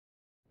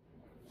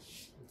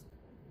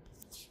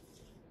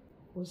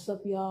What's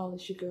up, y'all?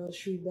 It's your girl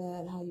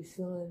Shreebad. How you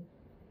feeling?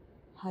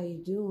 How you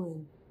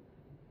doing?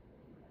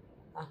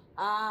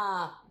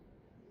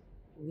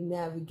 We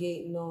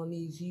navigating on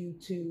these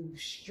YouTube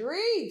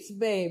streets,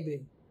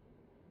 baby.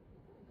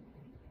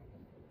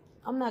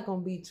 I'm not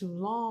gonna be too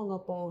long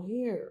up on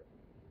here,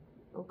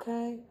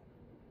 okay?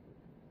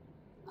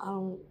 I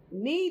don't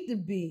need to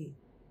be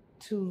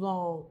too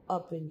long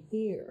up in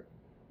here.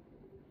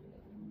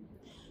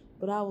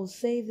 But I will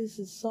say this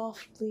as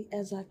softly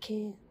as I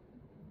can.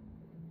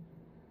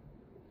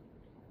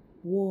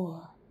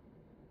 War.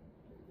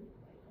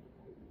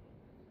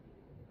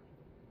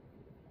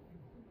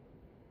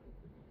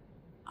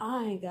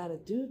 I ain't gotta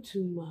do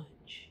too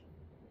much.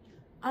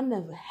 I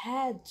never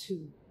had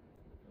to.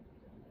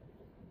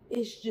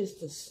 It's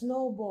just a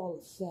snowball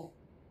effect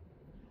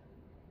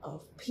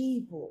of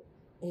people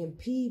and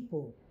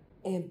people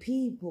and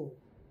people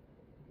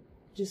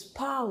just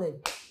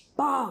piling,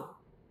 bomb,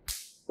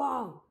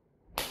 bomb,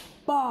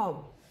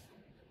 bomb,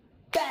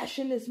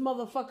 bashing this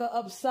motherfucker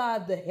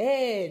upside the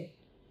head.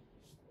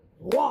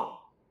 Womp,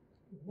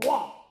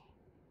 womp,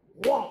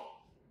 womp.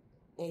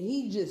 And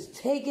he just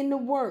taking the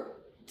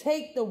work.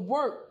 Take the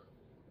work.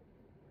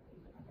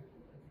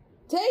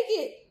 Take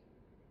it.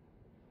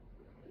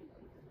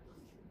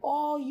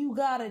 All you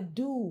gotta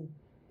do,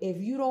 if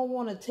you don't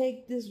want to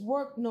take this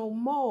work no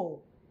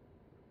more,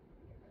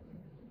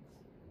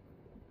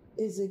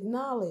 is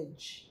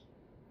acknowledge.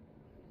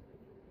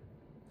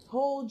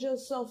 Hold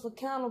yourself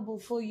accountable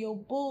for your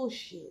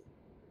bullshit.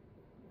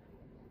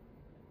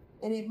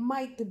 And it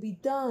might to be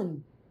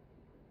done.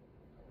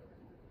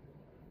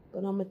 But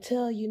I'm going to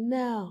tell you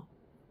now,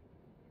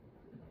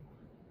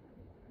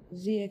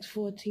 ZX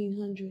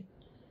 1400,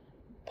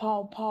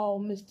 Paw,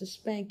 Mr.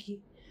 Spanky,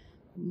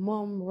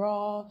 Mum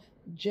Raw,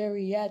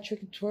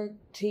 Geriatric Twerk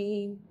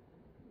Team.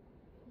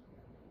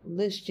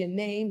 List your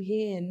name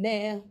here and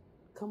there.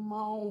 Come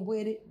on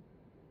with it.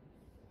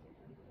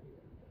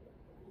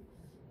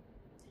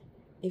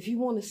 If you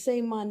want to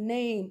say my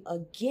name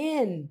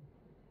again,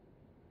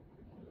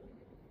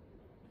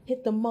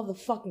 hit the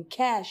motherfucking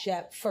Cash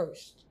App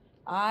first.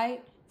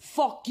 Alright?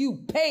 Fuck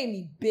you. Pay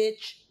me,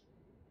 bitch.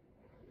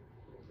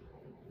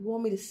 You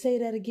want me to say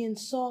that again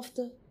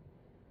softer?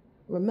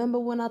 Remember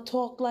when I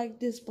talked like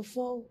this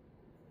before?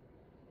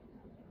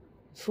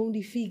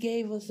 Fundi Fee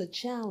gave us a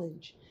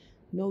challenge.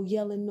 No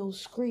yelling, no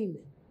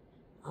screaming.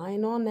 I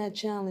ain't on that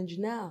challenge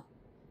now.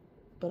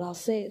 But I'll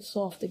say it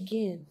soft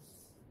again.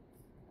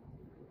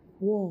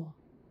 War.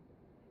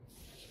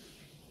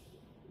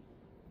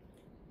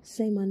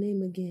 Say my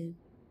name again.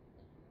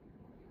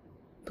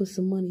 Put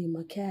some money in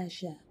my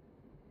Cash App.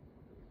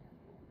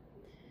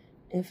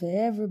 And for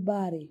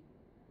everybody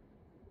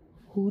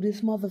who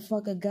this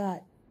motherfucker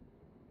got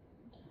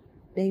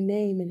they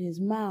name in his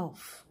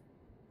mouth,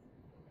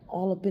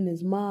 all up in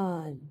his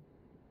mind,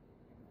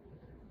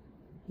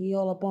 he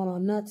all up on our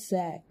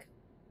nutsack,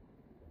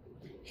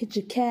 hit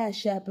your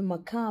Cash App in my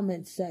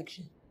comment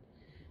section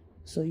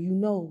so you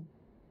know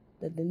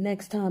that the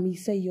next time he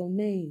say your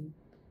name,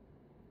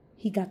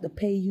 he got to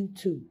pay you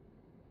too.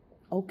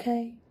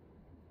 Okay?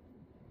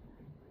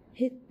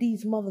 Hit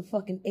these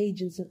motherfucking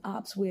agents and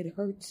ops where it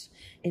hurts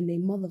in their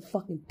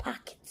motherfucking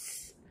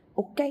pockets.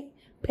 Okay?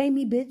 Pay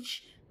me,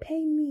 bitch.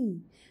 Pay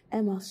me.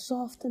 Am I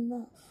soft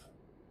enough?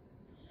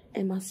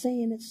 Am I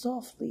saying it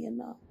softly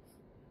enough?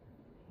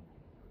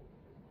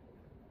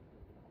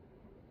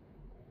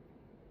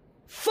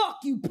 Fuck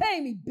you. Pay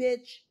me,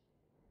 bitch.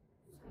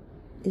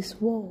 It's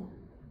war.